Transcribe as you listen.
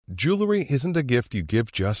Jewelry isn't a gift you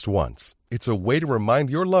give just once. It's a way to remind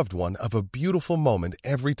your loved one of a beautiful moment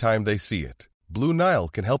every time they see it. Blue Nile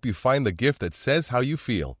can help you find the gift that says how you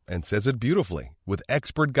feel and says it beautifully, with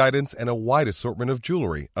expert guidance and a wide assortment of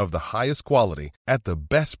jewelry of the highest quality at the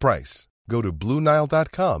best price. Go to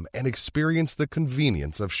BlueNile.com and experience the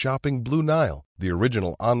convenience of shopping Blue Nile, the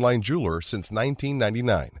original online jeweler since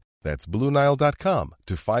 1999. That's BlueNile.com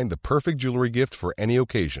to find the perfect jewelry gift for any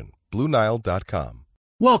occasion. BlueNile.com.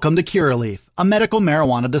 Welcome to Curaleaf, a medical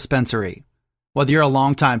marijuana dispensary. Whether you're a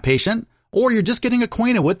longtime patient or you're just getting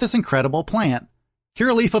acquainted with this incredible plant,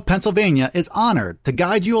 Curaleaf of Pennsylvania is honored to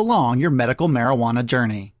guide you along your medical marijuana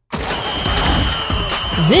journey.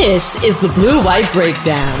 This is the Blue White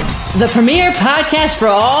Breakdown, the premier podcast for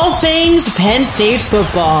all things Penn State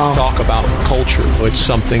football. Talk about culture. It's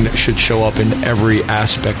something that should show up in every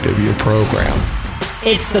aspect of your program.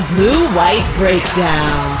 It's the Blue White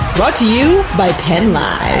Breakdown, brought to you by Penn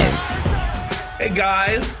Live. Hey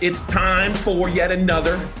guys, it's time for yet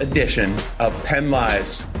another edition of Penn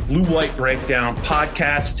Live's Blue White Breakdown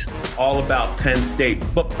podcast, all about Penn State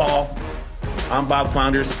football. I'm Bob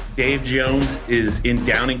Founders. Dave Jones is in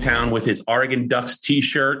Downingtown with his Oregon Ducks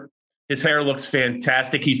t-shirt. His hair looks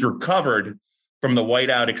fantastic. He's recovered from the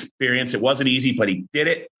whiteout experience. It wasn't easy, but he did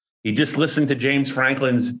it. He just listened to James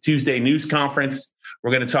Franklin's Tuesday news conference.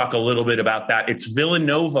 We're going to talk a little bit about that. It's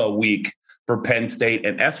Villanova week for Penn State,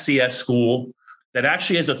 an FCS school that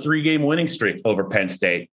actually has a 3-game winning streak over Penn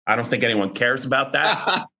State. I don't think anyone cares about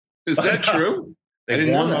that. Is that true?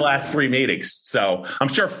 They won the last 3 meetings. So I'm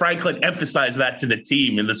sure Franklin emphasized that to the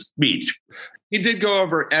team in the speech. He did go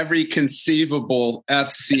over every conceivable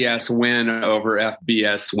FCS win over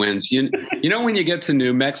FBS wins. You know, when you get to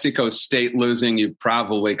New Mexico State losing, you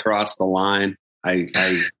probably crossed the line. I'm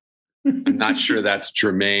not sure that's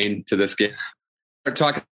germane to this game. We're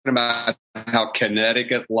talking about how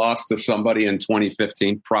Connecticut lost to somebody in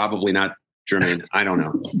 2015. Probably not germane. I don't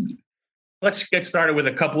know. Let's get started with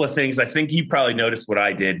a couple of things. I think you probably noticed what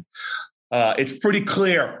I did. It's pretty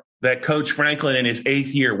clear that Coach Franklin in his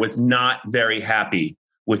 8th year was not very happy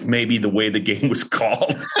with maybe the way the game was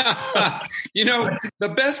called. You know, the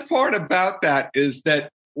best part about that is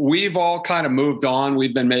that we've all kind of moved on.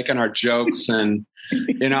 We've been making our jokes. And,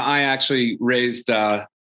 you know, I actually raised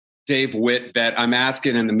Dave Whitvet. I'm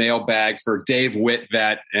asking in the mailbag for Dave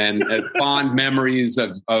Whitvet and fond memories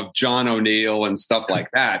of John O'Neill and stuff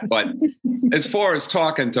like that. But as far as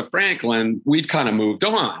talking to Franklin, we've kind of moved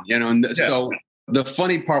on, you know. And so the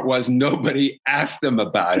funny part was nobody asked him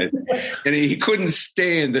about it. And he couldn't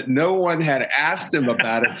stand that no one had asked him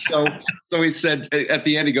about it. So he said at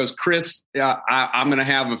the end, he goes, Chris, I'm going to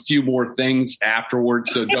have a few more things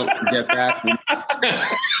afterwards. So don't forget that.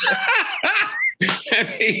 And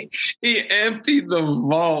he emptied the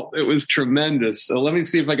vault. It was tremendous. So let me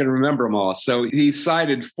see if I can remember them all. So he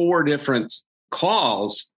cited 4 different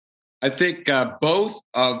calls. I think both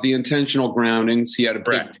of the intentional groundings he had a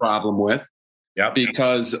big problem with. Yep.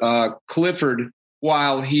 Because Clifford,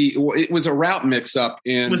 while it was a route mix-up.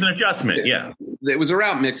 It was an adjustment, yeah. It was a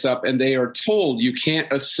route mix-up, and they are told you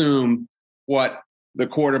can't assume what the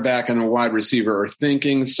quarterback and the wide receiver are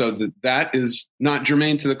thinking, so that is not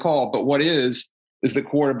germane to the call. But what is the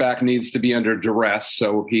quarterback needs to be under duress.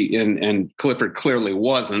 So and Clifford clearly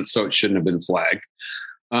wasn't, so it shouldn't have been flagged.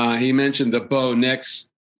 He mentioned the Bo Nix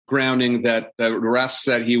grounding that the ref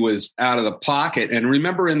said he was out of the pocket. And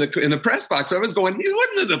remember in the press box, I was going, he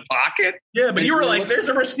wasn't in the pocket. Yeah, but you were like, there's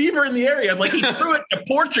a receiver in the area. I'm like, he threw it to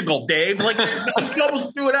Portugal, Dave. Like, he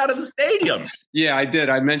almost threw it out of the stadium. Yeah, I did.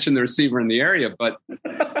 I mentioned the receiver in the area, but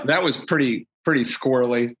that was pretty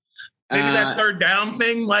squirrely. Maybe that third down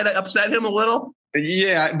thing might have upset him a little.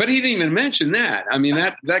 Yeah, but he didn't even mention that. I mean,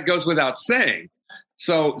 that goes without saying.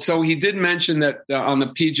 So he did mention that on the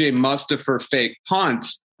PJ Mustipher fake punt,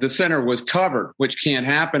 the center was covered, which can't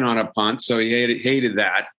happen on a punt. So he hated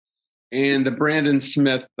that. And the Brandon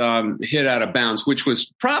Smith hit out of bounds, which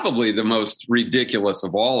was probably the most ridiculous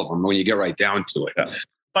of all of them when you get right down to it. Yeah.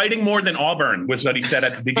 Fighting more than Auburn was what he said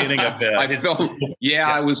at the beginning of the.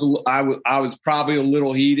 I was probably a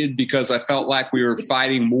little heated because I felt like we were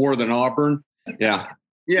fighting more than Auburn.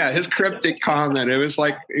 Yeah, his cryptic comment. It was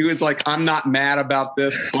like he was like, "I'm not mad about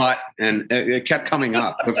this, but," and it kept coming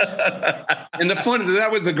up. And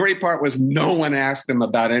the great part was no one asked him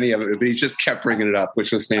about any of it, but he just kept bringing it up,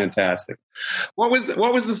 which was fantastic. What was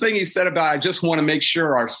the thing he said about? I just want to make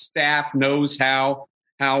sure our staff knows how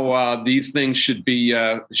these things should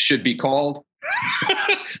be called.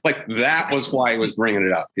 Like that was why he was bringing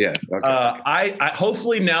it up. Yeah. Okay. I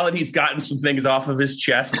hopefully now that he's gotten some things off of his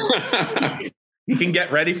chest, he can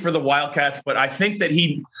get ready for the Wildcats. But I think that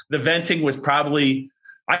the venting was probably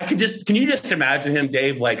can you just imagine him,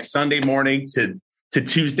 Dave, like Sunday morning to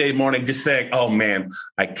Tuesday morning, just saying, "Oh man,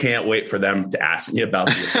 I can't wait for them to ask me about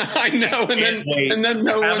this." I know, and then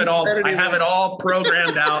no one said it. I have it all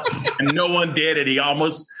programmed out, and no one did it. He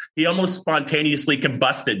almost spontaneously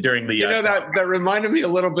combusted during the. That reminded me a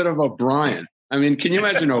little bit of O'Brien. I mean, can you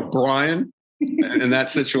imagine O'Brien in that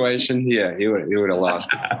situation? Yeah, he would have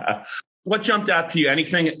lost it. What jumped out to you?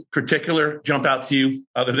 Anything particular jump out to you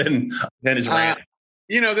other than his rant?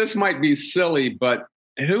 This might be silly, but.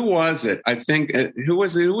 Who was it? I think who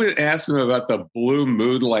asked him about the blue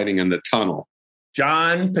mood lighting in the tunnel?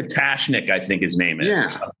 John Potashnik, I think his name is, or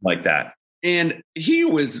something like that. And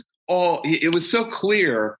it was so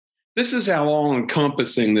clear. This is how all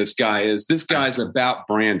encompassing this guy is. This guy's about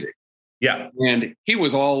branding. Yeah. And he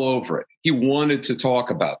was all over it. He wanted to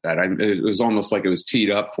talk about that. It was almost like it was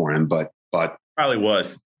teed up for him, but probably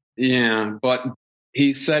was. Yeah. But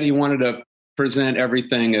he said he wanted to present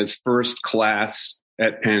everything as first class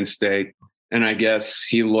at Penn State. And I guess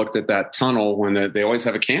he looked at that tunnel when they always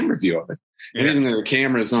have a camera view of it. Yeah. Anything that the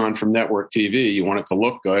camera is on from network TV, you want it to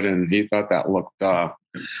look good. And he thought that looked,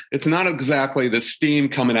 it's not exactly the steam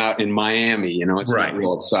coming out in Miami, it's not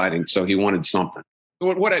real exciting. So he wanted something.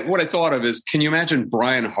 What I thought of is, can you imagine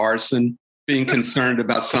Brian Harsin being concerned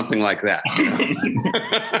about something like that?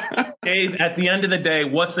 Dave, at the end of the day,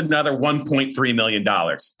 what's another $1.3 million?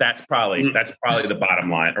 That's probably the bottom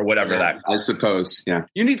line, or whatever that. I suppose. Yeah,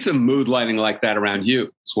 you need some mood lighting like that around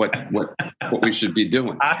you. It's what we should be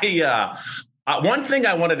doing. One thing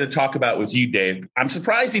I wanted to talk about with you, Dave. I'm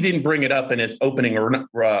surprised he didn't bring it up in his opening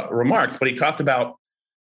remarks, but he talked about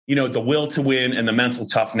the will to win and the mental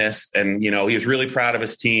toughness, and he was really proud of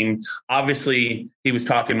his team. Obviously, he was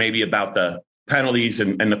talking maybe about the penalties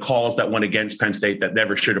and the calls that went against Penn State that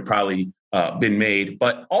never should have probably been made.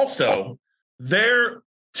 But also, their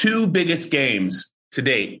two biggest games to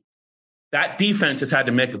date, that defense has had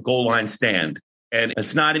to make a goal line stand. And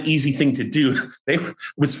it's not an easy thing to do. They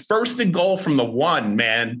was first and goal from the 1,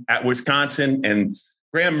 man, at Wisconsin. And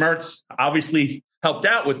Graham Mertz obviously helped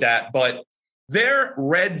out with that. But their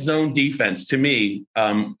red zone defense, to me,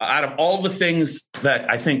 out of all the things that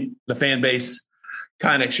I think the fan base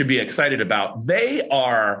kind of should be excited about, they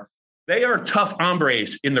are tough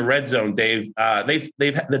hombres in the red zone, Dave.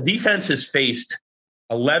 The defense has faced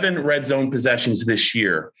 11 red zone possessions this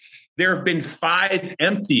year. There have been 5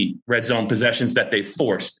 empty red zone possessions that they've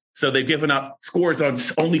forced. So they've given up scores on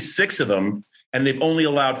only 6 of them, and they've only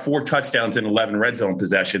allowed 4 touchdowns in 11 red zone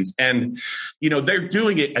possessions. And, they're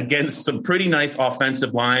doing it against some pretty nice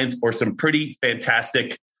offensive lines or some pretty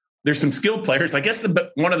fantastic. There's some skilled players. I guess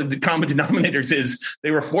one of the common denominators is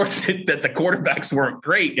they were fortunate that the quarterbacks weren't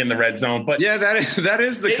great in the red zone. But yeah, that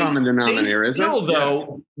is the common denominator, isn't it?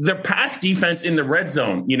 Though, their pass defense in the red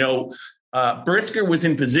zone, Brisker was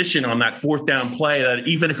in position on that 4th down play that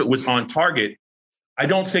even if it was on target, I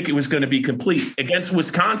don't think it was going to be complete. Against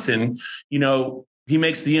Wisconsin, he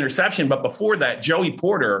makes the interception. But before that, Joey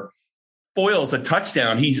Porter foils a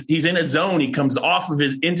touchdown. He's in a zone. He comes off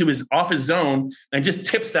his zone and just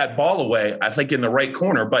tips that ball away, I think, in the right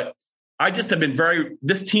corner. But I just have been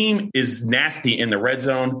this team is nasty in the red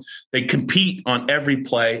zone. They compete on every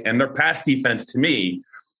play, and their pass defense, to me,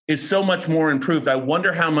 is so much more improved. I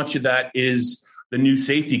wonder how much of that is the new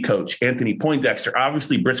safety coach, Anthony Poindexter.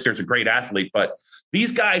 Obviously, Brisker's a great athlete, but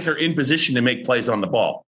these guys are in position to make plays on the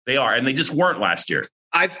ball. They are, and they just weren't last year.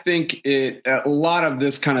 I think a lot of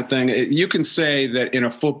this kind of thing, you can say that in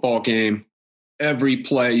a football game, every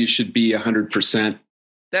play you should be 100%.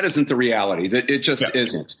 That isn't the reality. It just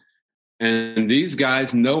isn't. And these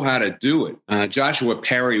guys know how to do it. Joshua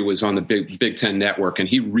Perry was on the Big Ten Network, and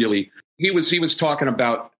he was talking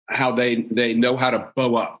about how they know how to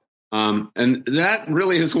bow up. And that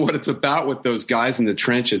really is what it's about with those guys in the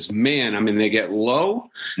trenches. Man, I mean, they get low,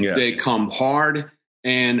 they come hard.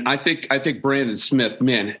 And I think Brandon Smith,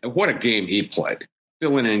 man, what a game he played.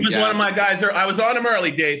 Filling in. He was one of my guys. I was on him early,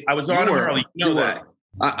 Dave. I was on him early. You know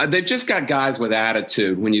that. They've just got guys with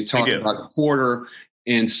attitude. When you talk about Porter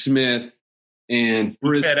and Smith and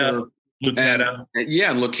Brisker. Lucetta.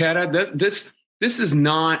 Lucetta. This is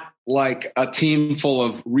not like a team full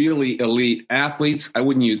of really elite athletes. I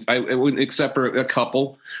wouldn't except for a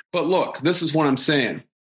couple. But look, this is what I'm saying.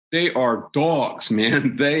 They are dogs,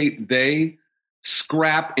 man. They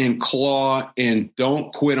scrap and claw and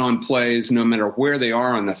don't quit on plays no matter where they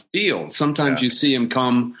are on the field. Sometimes you see them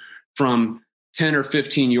come from 10 or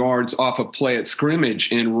 15 yards off a play at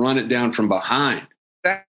scrimmage and run it down from behind.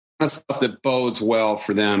 That's stuff that bodes well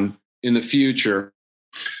for them in the future.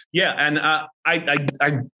 Yeah,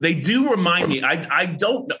 and they do remind me.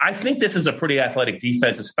 I think this is a pretty athletic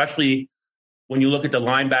defense, especially when you look at the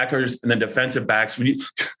linebackers and the defensive backs.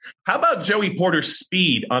 How about Joey Porter's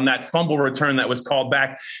speed on that fumble return that was called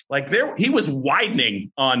back? Like he was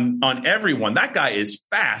widening on everyone. That guy is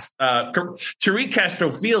fast. Tariq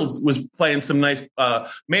Castro-Fields was playing some nice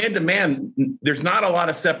man-to-man. There's not a lot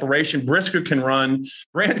of separation. Brisker can run.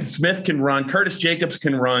 Brandon Smith can run. Curtis Jacobs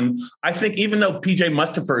can run. I think even though P.J.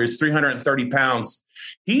 Mustipher is 330 pounds,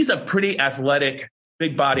 he's a pretty athletic,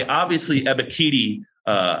 big body. Obviously, Ebiketie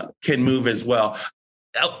can move as well.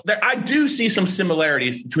 I do see some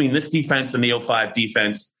similarities between this defense and the 05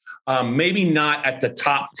 defense. Maybe not at the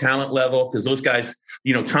top talent level, because those guys,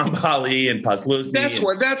 Tom Bali and Posluszny.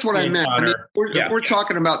 That's what I meant. We're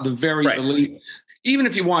talking about the very elite. Even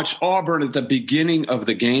if you watch Auburn at the beginning of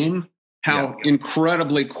the game, how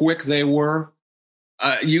incredibly quick they were.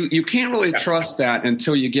 You can't really trust that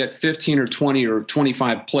until you get 15 or 20 or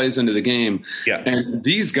 25 plays into the game. Yeah. And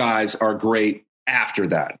these guys are great after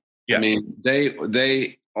that. Yeah. I mean,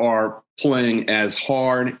 they are playing as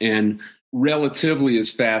hard and relatively as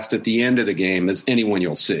fast at the end of the game as anyone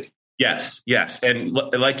you'll see. Yes. And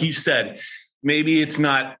like you said, maybe it's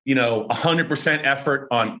not, 100% effort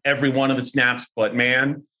on every one of the snaps, but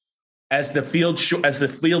man, as the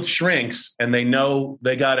field shrinks and they know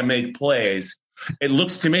they got to make plays, it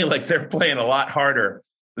looks to me like they're playing a lot harder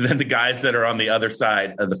than the guys that are on the other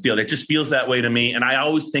side of the field. It just feels that way to me. And I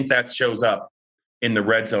always think that shows up in the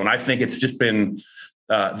red zone. I think it's just been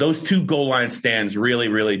those two goal line stands really,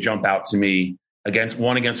 really jump out to me against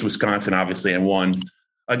Wisconsin, obviously, and one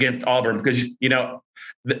against Auburn, because,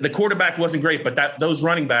 the quarterback wasn't great, but those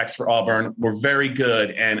running backs for Auburn were very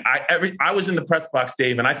good. And I was in the press box,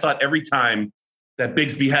 Dave, and I thought every time that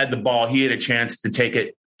Bigsby had the ball, he had a chance to take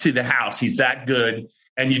it to the house. He's that good.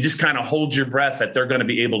 And you just kind of hold your breath that they're going to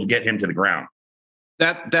be able to get him to the ground.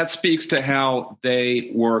 That speaks to how they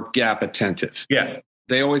were gap attentive. Yeah.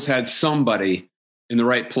 They always had somebody in the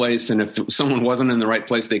right place. And if someone wasn't in the right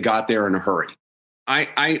place, they got there in a hurry.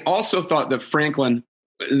 I also thought that Franklin,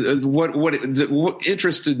 what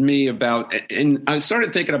interested me about, and I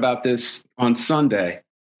started thinking about this on Sunday,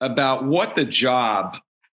 about what the job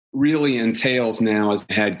really entails now as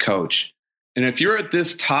head coach. And if you're at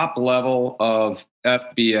this top level of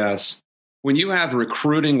FBS, when you have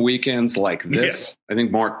recruiting weekends like this, I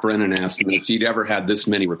think Mark Brennan asked him if he'd ever had this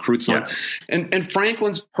many recruits on. And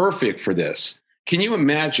Franklin's perfect for this. Can you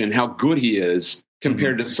imagine how good he is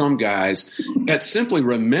compared to some guys at simply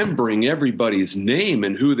remembering everybody's name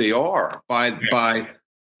and who they are by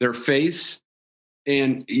their face?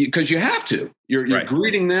 And because you have to, you're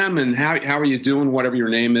greeting them and how are you doing, whatever your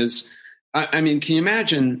name is. I mean, can you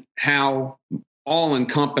imagine how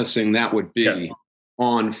all-encompassing that would be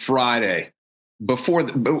on Friday before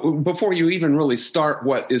you even really start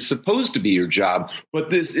what is supposed to be your job? But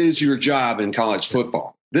this is your job in college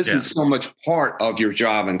football. This is so much part of your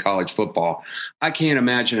job in college football. I can't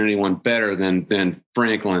imagine anyone better than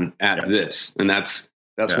Franklin at this, and that's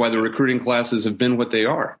why the recruiting classes have been what they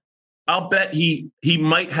are. I'll bet he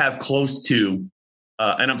might have close to,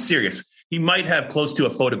 and I'm serious, he might have close to a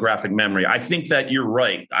photographic memory. I think that you're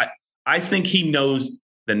right. I think he knows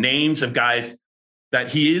the names of guys that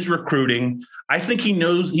he is recruiting. I think he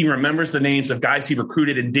remembers the names of guys he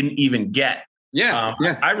recruited and didn't even get.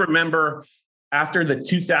 I remember after the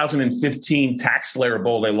 2015 Tax Slayer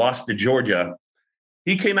Bowl, they lost to Georgia.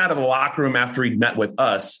 He came out of the locker room after he'd met with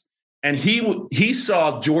us, and he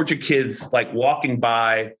saw Georgia kids like walking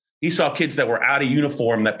by. He saw kids that were out of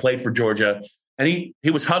uniform that played for Georgia. And he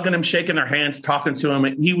was hugging them, shaking their hands, talking to them.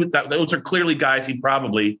 And those are clearly guys he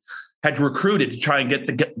probably had recruited to try and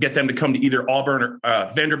get them to come to either Auburn or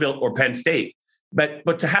Vanderbilt or Penn State.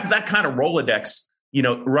 But to have that kind of Rolodex,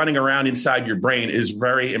 running around inside your brain is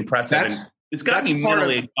very impressive. It's got to be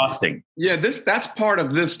mentally exhausting. Yeah, that's part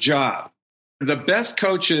of this job. The best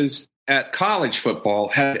coaches at college football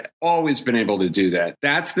have always been able to do that.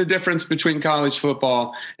 That's the difference between college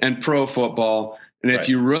football and pro football. And if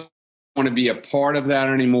you really want to be a part of that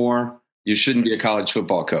anymore, you shouldn't be a college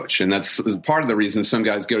football coach. And that's part of the reason some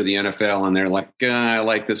guys go to the NFL and they're like, I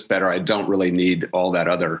like this better. I don't really need all that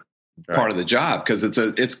other part of the job, because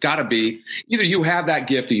it's got to be either you have that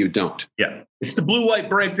gift or you don't. Yeah. It's the Blue White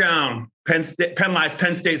Breakdown, Penn Live's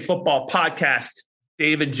Penn State football podcast.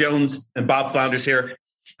 David Jones and Bob Flounders here.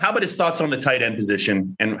 How about his thoughts on the tight end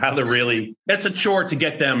position and how that's a chore to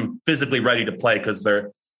get them physically ready to play, because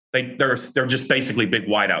they're just basically big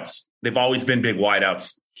wideouts. They've always been big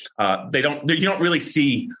wideouts. You don't really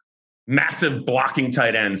see massive blocking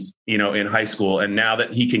tight ends, in high school. And now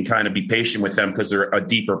that he can kind of be patient with them because they're a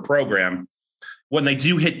deeper program, when they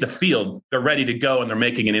do hit the field, they're ready to go and they're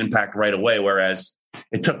making an impact right away. Whereas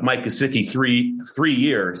it took Mike Gesicki three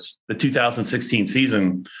years, the 2016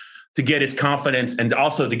 season, to get his confidence and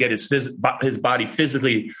also to get his body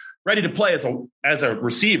physically ready to play as a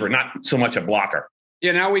receiver, not so much a blocker.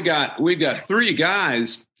 Yeah, now we've got three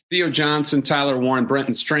guys, Theo Johnson, Tyler Warren,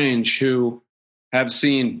 Brenton Strange, who have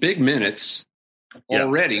seen big minutes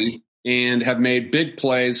already and have made big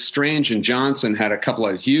plays. Strange and Johnson had a couple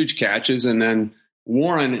of huge catches, and then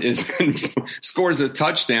Warren scores a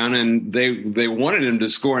touchdown, and they wanted him to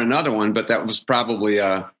score another one, but that was probably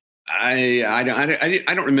I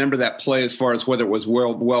don't remember that play as far as whether it was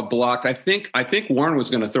well blocked. I think Warren was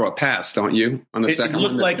going to throw a pass, don't you? On the second one, it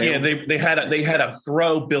looked like they had a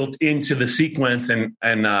throw built into the sequence, and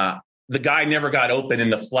the guy never got open in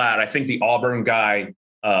the flat. I think the Auburn guy.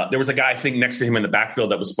 There was a guy, I think, next to him in the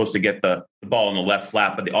backfield that was supposed to get the ball in the left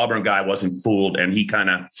flat, but the Auburn guy wasn't fooled, and he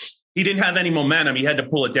didn't have any momentum. He had to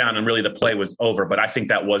pull it down, and really the play was over. But I think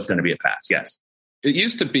that was going to be a pass. Yes, it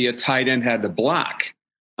used to be a tight end had to block.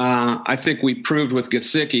 I think we proved with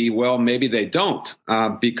Gesicki, well, maybe they don't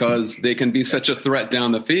because they can be such a threat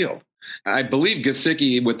down the field. I believe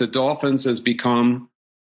Gesicki with the Dolphins has become.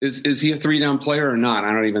 Is he a 3-down player or not?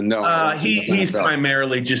 I don't even know. He's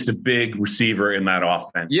primarily just a big receiver in that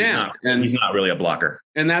offense. Yeah, he's not really a blocker,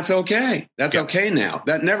 and that's okay. That's okay now.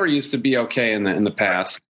 That never used to be okay in the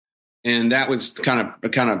past, and that was kind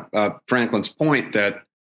of Franklin's point that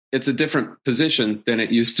it's a different position than it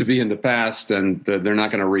used to be in the past, and they're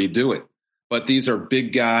not going to redo it. But these are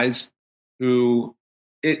big guys who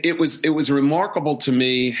it was remarkable to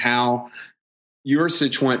me how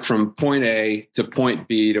Yurcich went from point A to point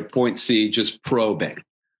B to point C, just probing.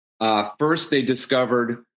 First, they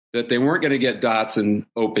discovered that they weren't going to get Dotson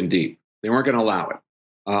open deep. They weren't going to allow it.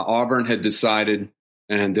 Auburn had decided,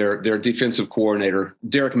 and their defensive coordinator,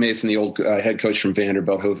 Derek Mason, the old head coach from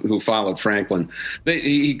Vanderbilt, who followed Franklin,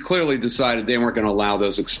 he clearly decided they weren't going to allow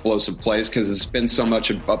those explosive plays because it's been so much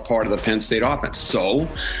a part of the Penn State offense. So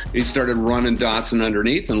he started running Dotson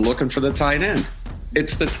underneath and looking for the tight end.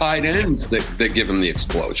 It's the tight ends that give him the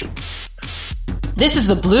explosion. This is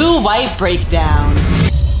the Blue-White Breakdown.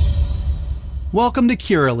 Welcome to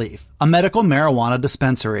Curaleaf, a medical marijuana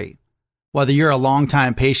dispensary. Whether you're a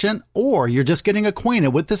longtime patient or you're just getting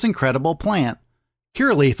acquainted with this incredible plant,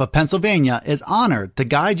 Curaleaf of Pennsylvania is honored to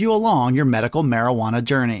guide you along your medical marijuana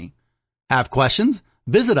journey. Have questions?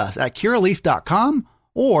 Visit us at Curaleaf.com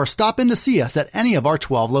or stop in to see us at any of our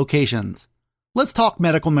 12 locations. Let's talk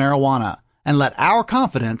medical marijuana and let our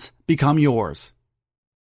confidence become yours.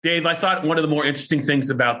 Dave, I thought one of the more interesting things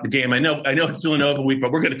about the game, I know it's Villanova week,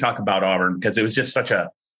 but we're going to talk about Auburn because it was just such a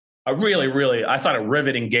really, really, I thought a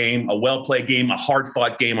riveting game, a well-played game, a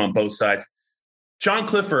hard-fought game on both sides. Sean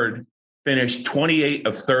Clifford finished 28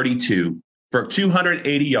 of 32 for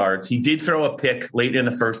 280 yards. He did throw a pick late in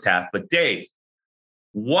the first half. But Dave,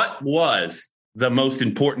 what was the most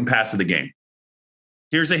important pass of the game?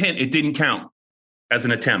 Here's a hint. It didn't count as an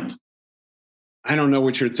attempt. I don't know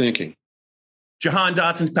what you're thinking. Jahan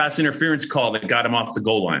Dotson's pass interference call that got him off the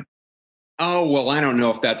goal line. Oh, well, I don't know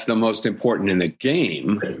if that's the most important in the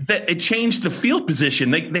game. It changed the field position.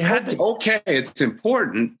 They had to. Okay, it's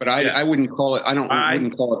important, but I wouldn't call it. I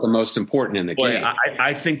wouldn't call it the most important in the game.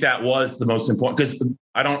 I think that was the most important because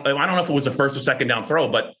I don't know if it was the first or second down throw,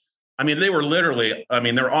 but I mean, they were literally. I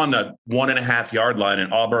mean, they're on the 1.5 yard line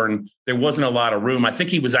in Auburn. There wasn't a lot of room. I think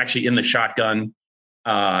he was actually in the shotgun.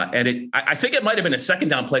 And I think it might have been a second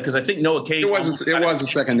down play because I think Noah Kane. It was a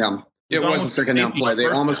second down. It was a second down play. They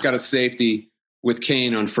almost got a safety with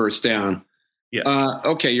Kane on first down. Yeah.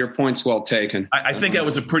 Okay, your point's well taken. I think that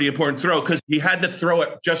was a pretty important throw because he had to throw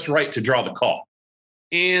it just right to draw the call.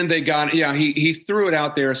 And they got he threw it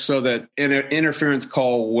out there so that an interference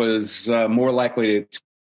call was more likely to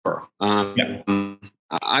occur.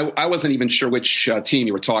 I wasn't even sure which team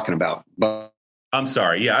you were talking about, but. I'm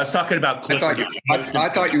sorry. Yeah, I was talking about Clifford. I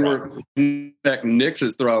thought you were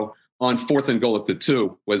Nix's throw on 4th and goal at the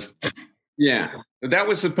 2 was, that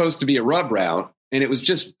was supposed to be a rub route, and it was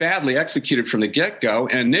just badly executed from the get-go,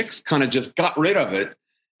 and Nix kind of just got rid of it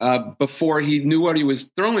before he knew what he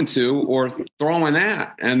was throwing to or throwing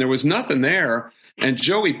at, and there was nothing there. And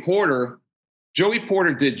Joey Porter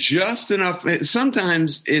did just enough.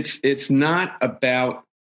 Sometimes it's not about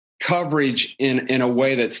coverage in a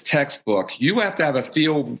way that's textbook. You have to have a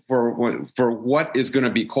feel for what is going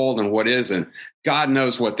to be called and what isn't. God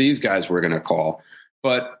knows what these guys were going to call.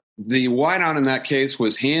 But the wideout in that case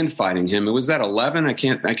was hand fighting him. It was that 11. I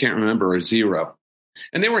can't remember, or 0.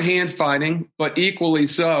 And they were hand fighting, but equally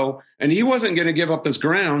so. And he wasn't going to give up his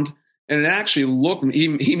ground. And it actually looked,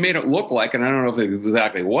 he made it look like, and I don't know if it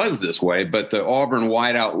exactly was this way, but the Auburn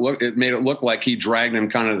wideout it made it look like he dragged him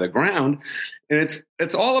kind of to the ground. And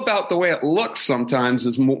it's all about the way it looks sometimes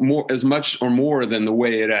as much or more than the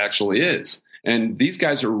way it actually is. And these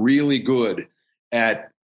guys are really good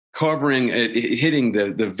at covering, hitting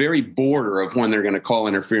the very border of when they're going to call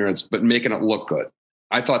interference, but making it look good.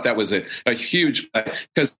 I thought that was a huge,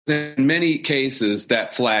 because in many cases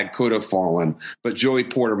that flag could have fallen, but Joey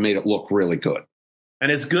Porter made it look really good. And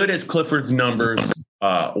as good as Clifford's numbers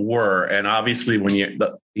were, and obviously when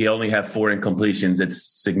you only have 4 incompletions, it's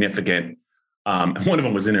significant. One of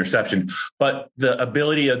them was interception, but the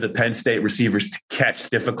ability of the Penn State receivers to catch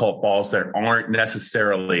difficult balls that aren't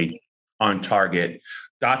necessarily on target.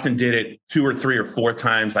 Dotson did it 2 or 3 or 4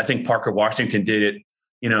 times. I think Parker Washington did it,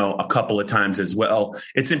 a couple of times as well.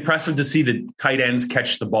 It's impressive to see the tight ends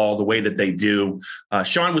catch the ball the way that they do.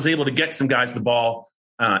 Sean was able to get some guys the ball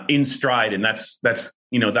in stride, and that's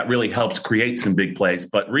that really helps create some big plays.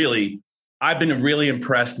 But really, I've been really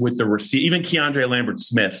impressed with the receiver. Even Keandre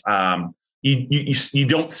Lambert-Smith. You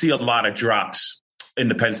don't see a lot drops in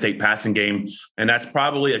the Penn State passing game, and that's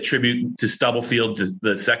probably a tribute to Stubblefield,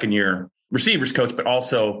 the second-year receivers coach. But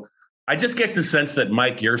also, I just get the sense that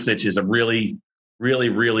Mike Yurcich is a really, really,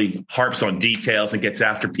 really harps on details and gets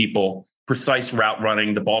after people. Precise route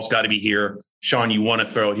running. The ball's got to be here. Sean, you want to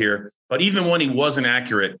throw it here. But even when he wasn't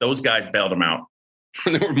accurate, those guys bailed him out.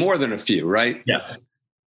 There were more than a few, right? Yeah.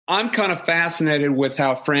 I'm kind of fascinated with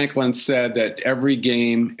how Franklin said that every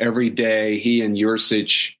game, every day, he and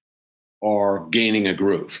Yurcich are gaining a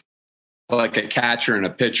groove, like a catcher and a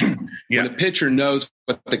pitcher. Yeah. When the pitcher knows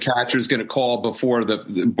what the catcher is going to call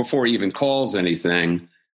before he even calls anything,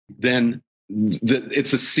 then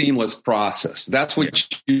it's a seamless process. That's what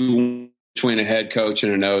you want between a head coach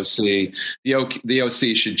and an OC. The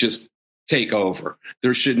OC should just take over.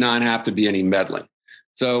 There should not have to be any meddling.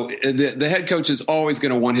 So the head coach is always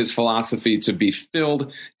going to want his philosophy to be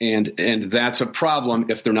filled, and that's a problem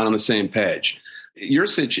if they're not on the same page.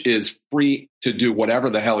 Yurcich is free to do whatever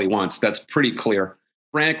the hell he wants. That's pretty clear.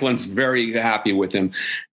 Franklin's very happy with him.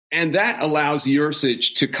 And that allows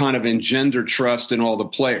Yurcich to kind of engender trust in all the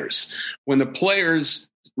players. When the players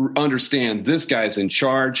understand this guy's in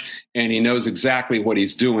charge and he knows exactly what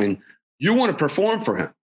he's doing, you want to perform for him.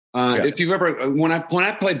 If you've ever, when I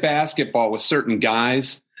played basketball with certain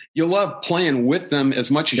guys, you love playing with them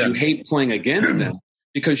as much as you hate playing against them,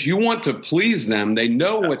 because you want to please them. They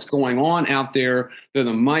know what's going on out there. They're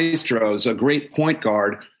the maestros, a great point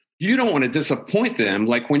guard. You don't want to disappoint them.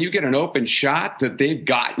 Like when you get an open shot that they've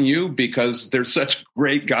gotten you because they're such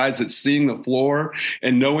great guys at seeing the floor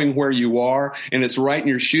and knowing where you are, and it's right in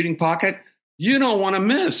your shooting pocket, you don't want to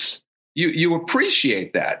miss. You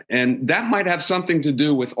appreciate that. And that might have something to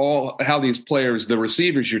do with how these players, the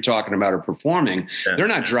receivers you're talking about, are performing. Yeah. They're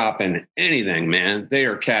not dropping anything, man. They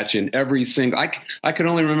are catching every single. I can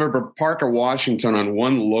only remember Parker Washington on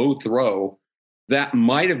one low throw that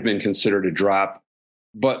might have been considered a drop,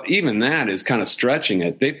 but even that is kind of stretching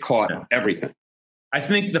it. They've caught everything. I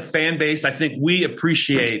think the fan base, we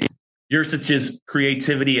appreciate Yurcich's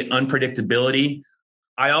creativity and unpredictability.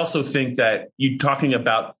 I also think that you talking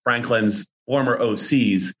about Franklin's former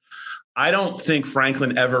OCs, I don't think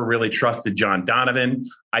Franklin ever really trusted John Donovan.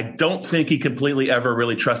 I don't think he completely ever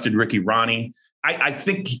really trusted Ricky Ronnie. I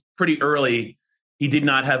think pretty early he did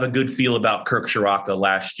not have a good feel about Kirk Ciarrocca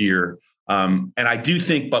last year. And I do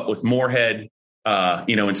think, but with Moorhead,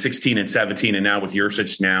 in 16 and 17, and now with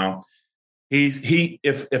Yurcich now,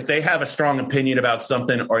 if they have a strong opinion about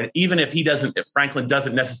something, or even if Franklin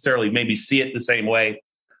doesn't necessarily maybe see it the same way,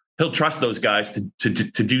 he'll trust those guys to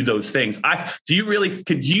do those things. Could you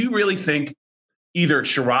really think either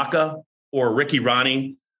Ciarrocca or Ricky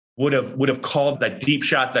Ronnie would have called that deep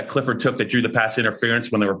shot that Clifford took that drew the pass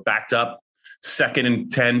interference when they were backed up 2nd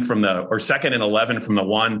and 10 or 2nd and 11 from the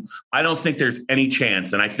 1? I don't think there's any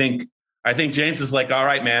chance. And I think James is like, all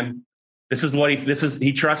right, man,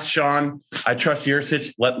 he trusts Sean. I trust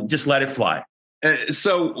Yurcich. Just let it fly.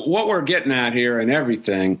 So what we're getting at here and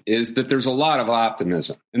everything is that there's a lot of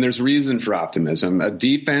optimism, and there's reason for optimism. A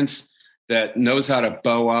defense that knows how to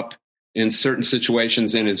bow up in certain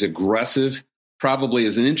situations and is aggressive, probably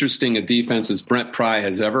as interesting a defense as Brent Pry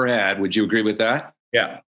has ever had. Would you agree with that?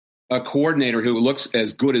 Yeah. A coordinator who looks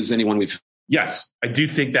as good as anyone we've. Yes, I do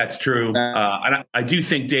think that's true. And I do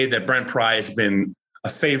think, Dave, that Brent Pry has been a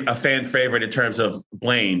fan favorite in terms of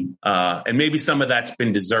blame, and maybe some of that's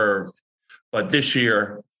been deserved. But this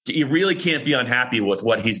year, you really can't be unhappy with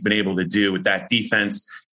what he's been able to do with that defense.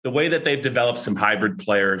 The way that they've developed some hybrid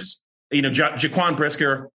players, Jaquan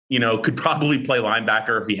Brisker, could probably play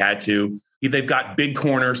linebacker if he had to. They've got big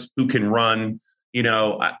corners who can run.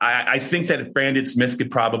 I think that Brandon Smith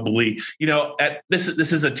could probably, this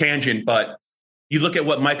is a tangent, but you look at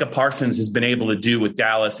what Micah Parsons has been able to do with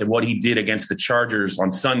Dallas and what he did against the Chargers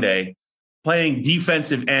on Sunday, playing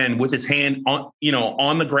defensive end with his hand on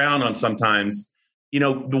the ground on sometimes.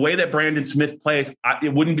 The way that Brandon Smith plays,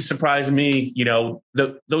 it wouldn't be surprising me.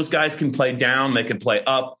 Those guys can play down. They can play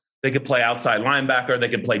up. They could play outside linebacker. They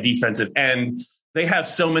could play defensive end. They have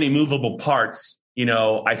so many movable parts,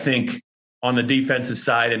 I think, on the defensive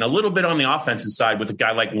side and a little bit on the offensive side with a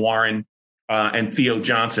guy like Warren and Theo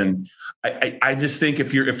Johnson. I just think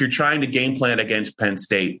if you're trying to game plan against Penn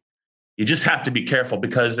State, you just have to be careful,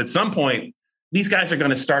 because at some point these guys are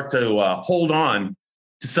going to start to hold on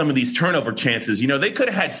to some of these turnover chances. They could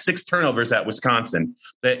have had 6 turnovers at Wisconsin.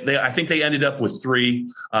 I think they ended up with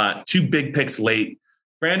 3, 2 big picks late.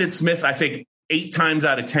 Brandon Smith, I think 8 times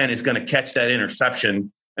out of 10 is going to catch that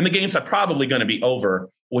interception, and the games are probably going to be over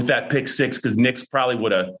with that pick 6, because Nix probably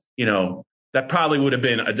would have, that probably would have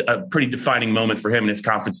been a pretty defining moment for him, and his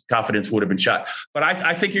confidence would have been shot. But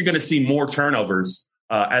I think you're going to see more turnovers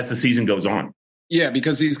as the season goes on. Yeah,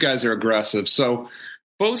 because these guys are aggressive. So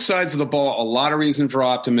both sides of the ball, a lot of reason for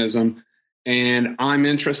optimism. And I'm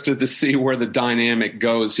interested to see where the dynamic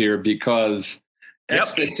goes here, because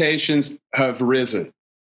expectations have risen.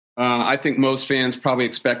 I think most fans probably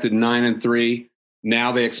expected 9-3.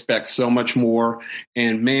 Now they expect so much more.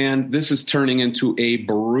 And man, this is turning into a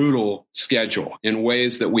brutal schedule in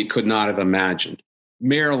ways that we could not have imagined.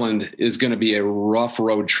 Maryland is going to be a rough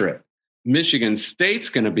road trip. Michigan State's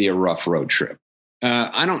going to be a rough road trip.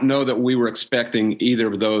 I don't know that we were expecting either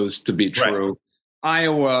of those to be true. Right.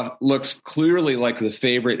 Iowa looks clearly like the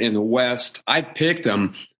favorite in the West. I picked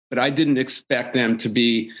them, but I didn't expect them to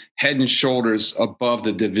be head and shoulders above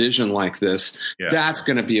the division like this. Yeah. That's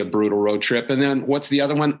going to be a brutal road trip. And then what's the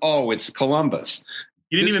other one? Oh, it's Columbus.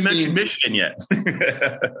 You didn't even mention Michigan yet.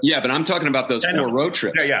 Yeah, but I'm talking about those 4 road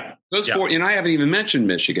trips. Yeah. Those 4, and I haven't even mentioned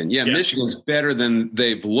Michigan. Yeah, Michigan's better than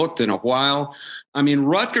they've looked in a while. I mean,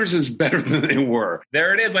 Rutgers is better than they were.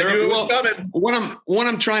 There it is. I knew it was coming. What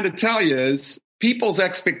I'm trying to tell you is people's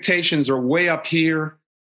expectations are way up here,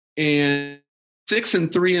 and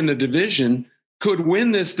 6-3 in the division could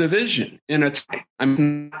win this division in a tie.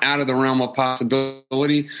 I'm out of the realm of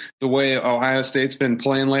possibility. The way Ohio State's been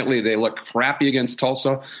playing lately, they look crappy against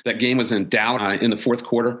Tulsa. That game was in doubt in the fourth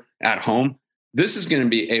quarter at home. This is going to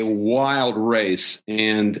be a wild race,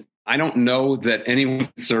 and I don't know that anyone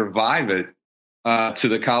can survive it to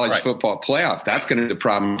the college football playoff. That's going to be the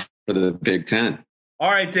problem for the Big Ten. All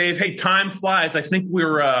right, Dave. Hey, time flies. I think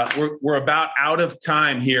we're about out of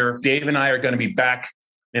time here. Dave and I are going to be back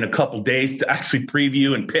in a couple days to actually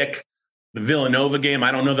preview and pick the Villanova game.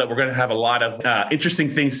 I don't know that we're going to have a lot of interesting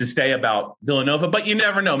things to say about Villanova, but you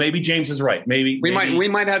never know. Maybe James is right. Maybe we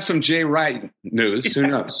might have some Jay Wright news. Who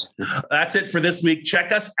knows? That's it for this week.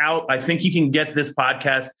 Check us out. I think you can get this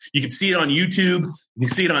podcast. You can see it on YouTube. You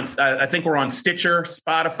can see it on. I think we're on Stitcher,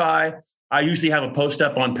 Spotify. I usually have a post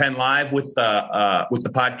up on Penn Live with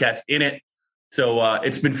the podcast in it. So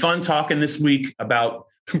it's been fun talking this week about.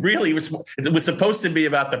 Really, it was supposed to be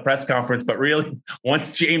about the press conference, but really,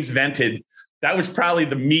 once James vented, that was probably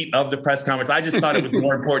the meat of the press conference. I just thought it was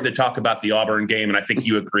more important to talk about the Auburn game, and I think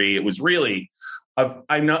you agree. It was really,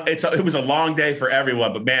 I know it was a long day for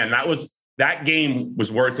everyone, but man, that game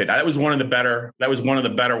was worth it. That was one of the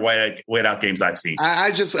better weighed out games I've seen.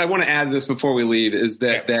 I want to add this before we leave is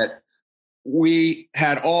that we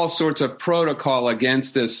had all sorts of protocol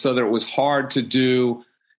against this, so that it was hard to do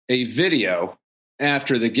a video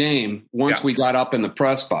after the game once we got up in the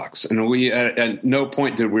press box. And we at no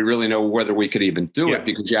point did we really know whether we could even do it,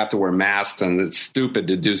 because you have to wear masks and it's stupid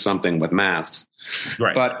to do something with masks.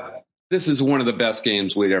 Right. But this is one of the best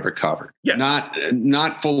games we'd ever covered. Yeah.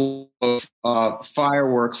 Not full of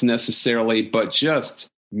fireworks necessarily, but just,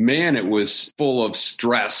 man, it was full of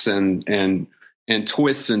stress and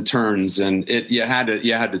twists and turns, and you had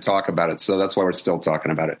to talk about it. So that's why we're still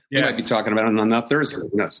talking about it. Yeah. We might be talking about it on that Thursday. Who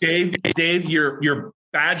knows? Dave, your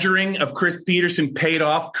badgering of Chris Peterson paid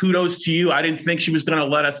off. Kudos to you. I didn't think she was going to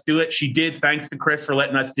let us do it. She did. Thanks to Chris for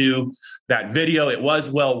letting us do that video. It was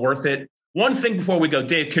well worth it. One thing before we go,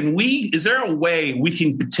 Dave, is there a way we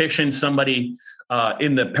can petition somebody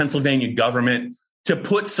in the Pennsylvania government to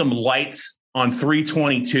put some lights on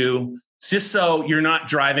 322? Just so you're not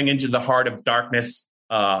driving into the heart of darkness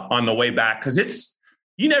on the way back, because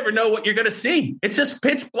you never know what you're going to see. It's just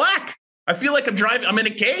pitch black. I feel like I'm in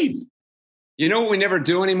a cave. You know what we never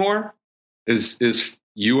do anymore is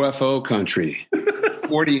UFO country.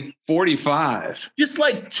 45. Just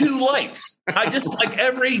like 2 lights. I just like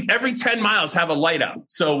every 10 miles have a light up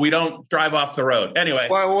so we don't drive off the road. Anyway.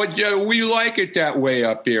 Well, we like it that way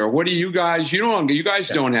up here. What do you guys? You guys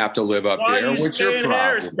don't have to live up here. What's your problem?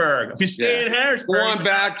 Harrisburg. If you stay in Harrisburg, go on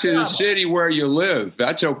back to the city where you live.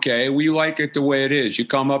 That's okay. We like it the way it is. You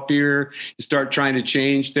come up here, you start trying to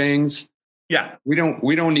change things. Yeah, we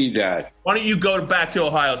don't need that. Why don't you go back to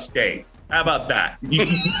Ohio State? How about that? You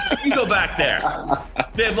go back there.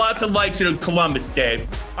 They have lots of lights in Columbus, Dave.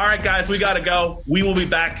 All right, guys, we got to go. We will be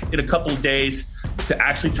back in a couple of days to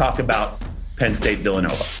actually talk about Penn State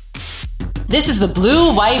Villanova. This is the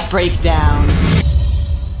Blue White Breakdown.